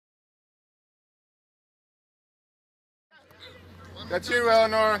That's you,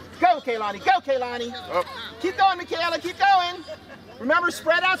 Eleanor. Go, Kaylani. Go, Kaylani. Oh. Keep going, Michaela. Keep going. Remember,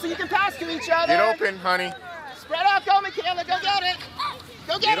 spread out so you can pass to each other. Get open, honey. Spread out. Go, Michaela. Go get it.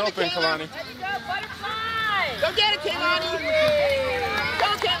 Go get it, open, Michaela. Kalani. There you go, butterfly. Go get it, Kaylani.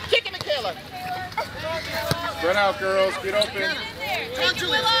 Go, kick it, Michaela. Spread out, girls. Get open. Take it,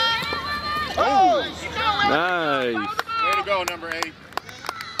 Willa. Oh, keep going, Willa. Nice. Way to go, number 8.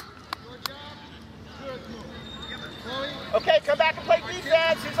 Okay, come back and play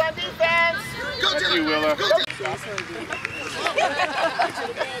defense. Who's on defense? That's you, Willa. Go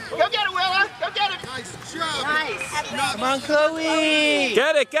get it, Willa. Go get it. Nice job. Nice. Come on, Chloe.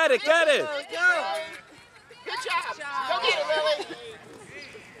 Get it, get it, get it. Good job. Go get it, Lily.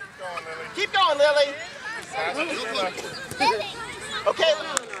 Keep going, Lily. Okay.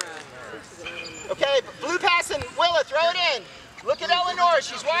 Okay, blue passing. Willa, throw it in. Look at Eleanor.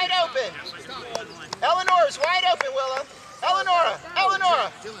 She's wide open. Eleanor's wide open, Willa. Eleonora.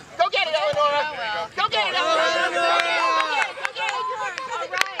 Go get it, Eleonora. Go get it, Eleonora. Go get it. All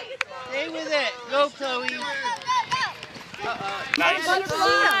right. Stay with it. Go, Chloe. Nice. Go,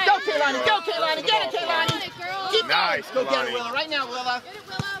 Kaylani. Go, Kaylani. Get it, Kaylani. Keep Nice, going. Go get it, Kalani. Willa. Right now, Willa. Get it,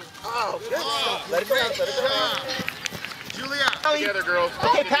 Willa. Oh, good. Let it go. Let it go. Julia. Together, girls.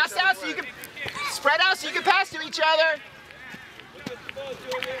 Okay, pass out so you can spread out so you can pass to each other.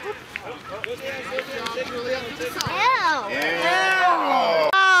 Yeah.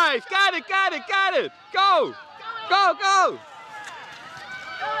 Nice. Got it, got it, got it. Go. Go, go.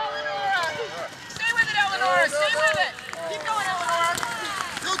 Stay with it, Eleanor. Stay with it. Keep going, Eleanor.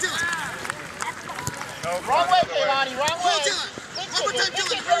 Go, Dylan. Wrong way, Kaylani. Wrong Go, way. Dylan. One more time,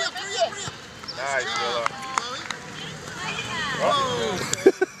 Dylan. Hurry up, hurry up, hurry up. Nice, Willa.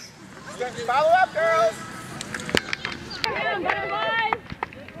 Follow up, girls.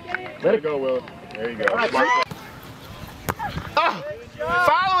 Let it go, Willa. There you go. Oh,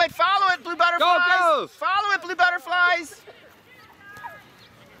 follow it, blue butterflies. Go, girls. Follow it, blue butterflies.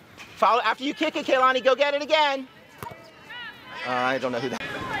 Follow after you kick it, Kaylani. Go get it again. I don't know who that.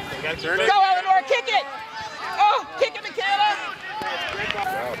 Turn it. Go, Eleanor, kick it. Oh, kick it, Michaela.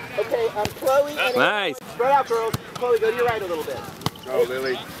 Okay, Chloe. And Nice. spread out, girls. Chloe, go to your right a little bit. Go,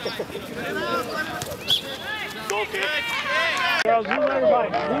 Lily. Girls,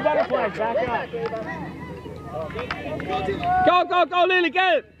 blue butterflies, back up. Go, go, go, Lily,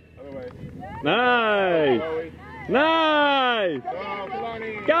 get it. Other way. Nice. Nice. Go,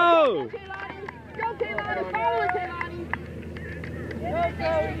 Kalani. Go. Go, Kaylani. Follow it, Kaylani.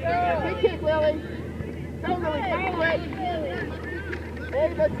 Big kick, Lily. Go, Lily. Follow it.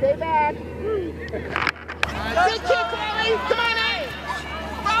 Ava, stay back. Big kick, Lily. Come on, Ava.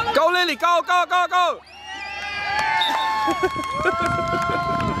 Follow Go, Lily. Go, go, go, go.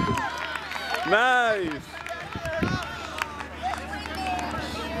 Nice.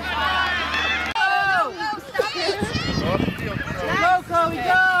 Go, Chloe,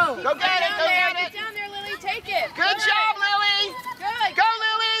 go. Go get it, go get Get it. down there, Lily. Take it. Good job, Lily. Good. Go,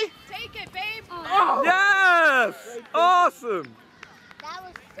 Lily. Take it, babe. Yes. Awesome.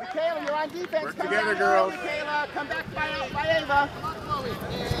 Michaela, you're on defense. Work Come together, back, girls. Michaela, come back by Ava.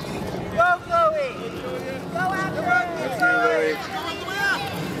 Go, Chloe. Go after her.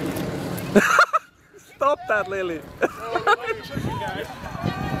 Stop that, Lily.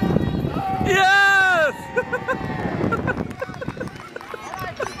 Yes.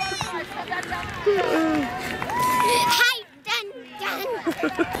 Hi, done.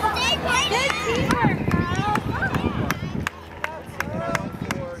 Good teamwork,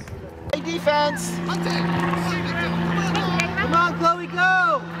 Hey, defense. Come on, Chloe,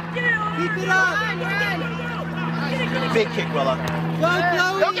 go. Keep it up. Big kick, Willa. Go,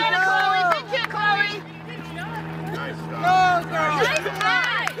 Chloe, Go get it, Chloe. Big kick, Chloe. Go, girl. Nice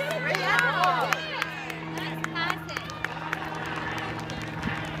try.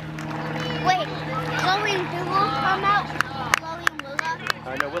 Wait, Chloe and who will come out? Chloe and Willa? I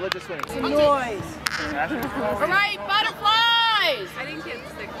know, Willa just went. Some noise. All right, butterflies. I didn't get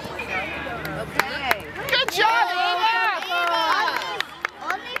sick. Okay. Good job, Ava.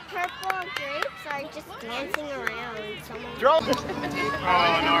 Only purple grapes are just dancing around. Someone... Throw. Oh,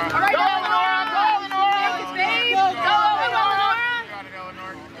 Eleanor. All right, go, Eleanor. Go, Eleanor. Babe. Go, Eleanor. Got it,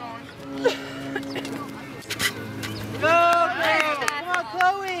 Eleanor. Keep going. Go, girl. Come on,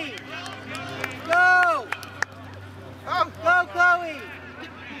 Chloe. Go. Go, Chloe.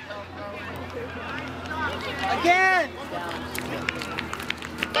 Again.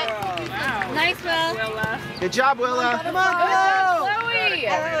 Nice, Will. Good job, Willa. Come on, Good go. job, Chloe.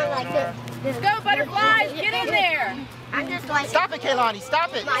 Everyone likes it. Let's go, butterflies. Get in there. I'm just like... Stop it, Kaylani.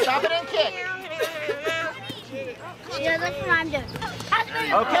 Stop it. Stop it and kick. Yeah, that's what I'm doing.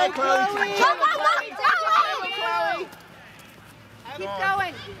 Okay, Chloe. Go, Chloe. Keep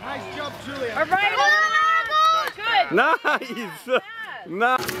going. Nice job, Julia. All right, good. Nice.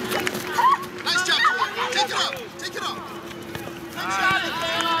 Nice. Nice job, Julia. Take it up. Take it up. Good job,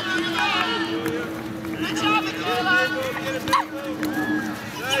 Michaela. Good job, Michaela.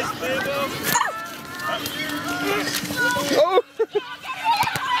 Oh.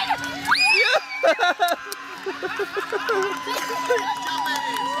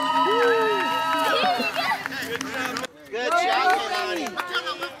 Good job, Keilani.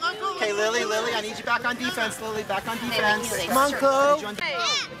 Okay, Lily, I need you back on defense, Lily. Back on defense. Come on, Chloe.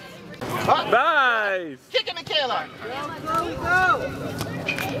 Nice. Kick it, Michaela. Chloe, go.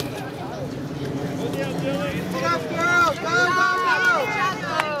 Get up, girls. Go, go, go.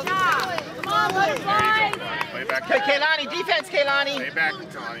 Come on, butterflies. Play back. Okay, Keilani, defense, Keilani. Play back,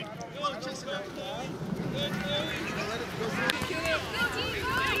 Tony. Come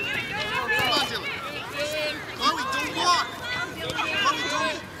on, Dylan. Chloe, don't walk. Chloe,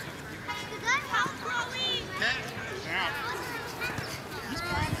 don't.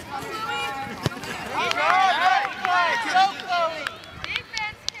 Okay. Go, Chloe.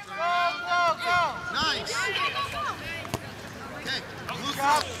 Go. Nice. Okay. Blue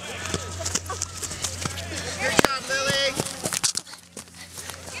front. Good job, Lily.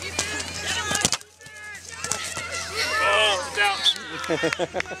 Oh, down.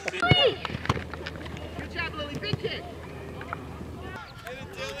 Good job, Lily. Big kick.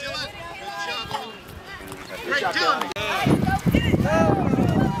 Dylan. Good job. Great job.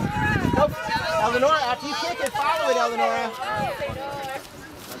 Eleanor, after you kick it, follow it, Eleanor.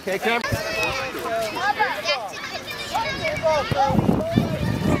 Okay, Cam.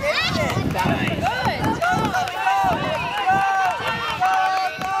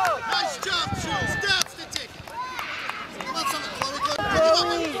 Nice job, Jules. That's the ticket. Come on, son.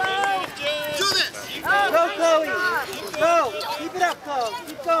 Chloe, go. Do this. Go, Chloe. Go. Keep it up, Chloe.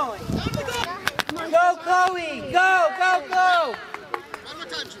 Keep going. Go, Chloe. Go. One more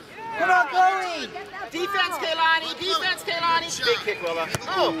time, Jules. Come on, Chloe. Defense, Keilani. Defense, Keilani. Big kick, Willa.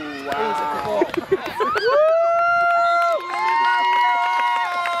 Oh, nice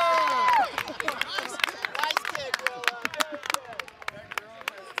kick, Willa.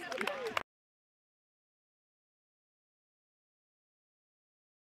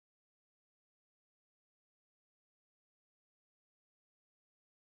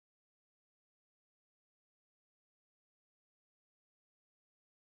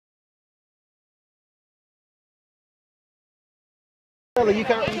 Willa, you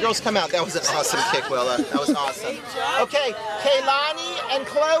girls come out. That was an awesome kick, Willa. That was awesome. Okay, Keilani and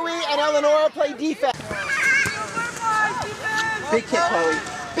Chloe and Eleanor play defense. Big kick, Chloe.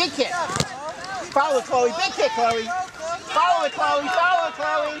 Big kick. Follow it, Chloe. Big kick, Chloe. Follow it, Chloe. Follow it,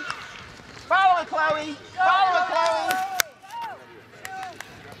 Chloe. Follow it, Chloe. Follow it, Chloe.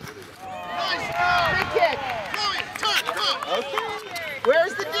 Big kick. Chloe, turn. Go. Okay.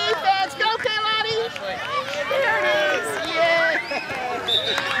 Where's the defense? Go, Keilani. There it is. Yeah.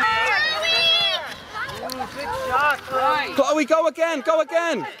 Good shot, Chloe. Chloe, go again. Go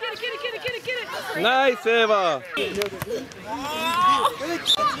again. Get it. Nice, Eva. Good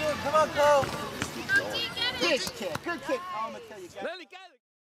shot. Come on, Chloe. Big kick. Good kick. Oh, I'm going to tell you guys. Lily, get it.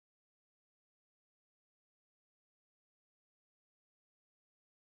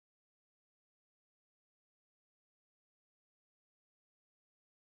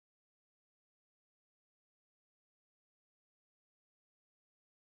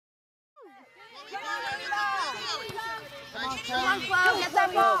 Come on, Chloe, get that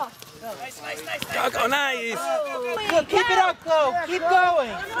ball. Go, nice. Good. Keep it up, Chloe. Keep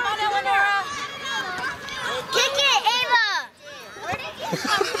going. Come on, Eleanor. Kick it, Ava.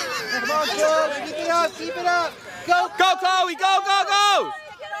 Come on, Chloe. Keep it up. Keep it up. Go. Go, Chloe. Go. Go.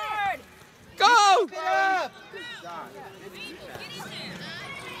 Keep it up.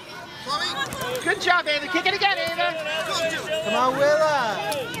 Chloe, Good job, Ava. Kick it again, Ava. go, Dylan. Come on, Willa.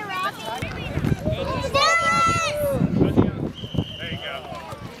 There you go.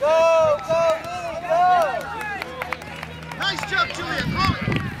 Go, Lily, go. Nice job, Julia. Chloe.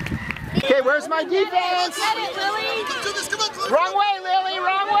 Okay, where's my defense? Get it, Lily. Come do this. Come on, Chloe. Wrong way, Lily.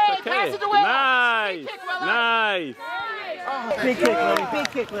 Wrong way. Okay. Pass it to Willa. Nice. Kick, Willa. Nice. Big kick, Lily. Big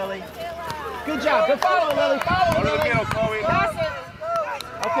kick, Lily. Good job. Good follow, Lily. Follow, Go to the Lily. middle, Chloe. Pass it.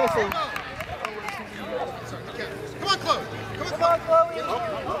 Okay, so Okay. Come on, Chloe. Come on,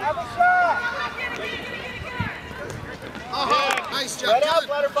 Chloe. Have a shot. Nice job, spread out, Dylan.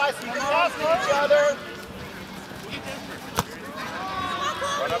 butterflies, so you can pass to each other.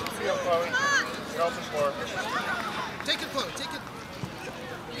 Run up the field, Chloe. Get off the floor. Take it, Chloe. Take it.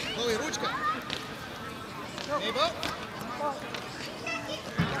 Chloe, ручка. Mabel.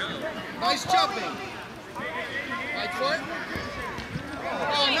 Nice jumping. Fight for it.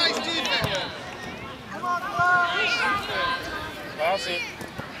 Oh, nice defense. Come on, Chloe. Bossy.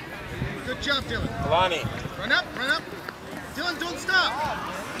 Good job, Dylan. Alani. Run up, run up. Dylan, don't stop.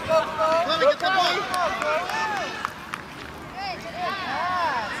 Go, Chloe. Chloe, get the ball.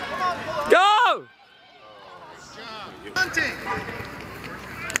 Go! Hunting.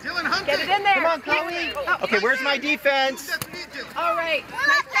 Dylan hunting. Get it in there. Come on, Chloe. Okay, where's my defense? That's me, Dylan. All right.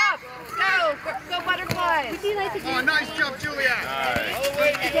 Nice job. Go butterflies. Oh, nice job, Julia.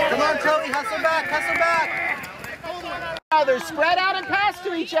 Come on, Chloe, hustle back, hustle back. Others, spread out and pass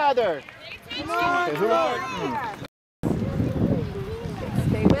to each other. Come on, Okay, who-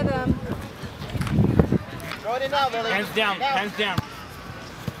 Stay with him. Throw it in now, Lily. Hands down. Now. Hands down.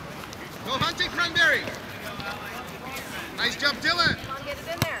 Go hunting, Cranberry. Nice job, Dylan. Come on, get it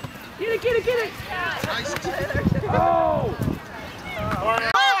in there. Nice. Oh!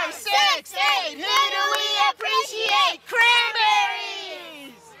 4, 6, 8, who do we appreciate?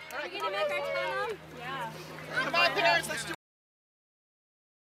 Cranberries! Are we going to make our time? Come on, parents, let's do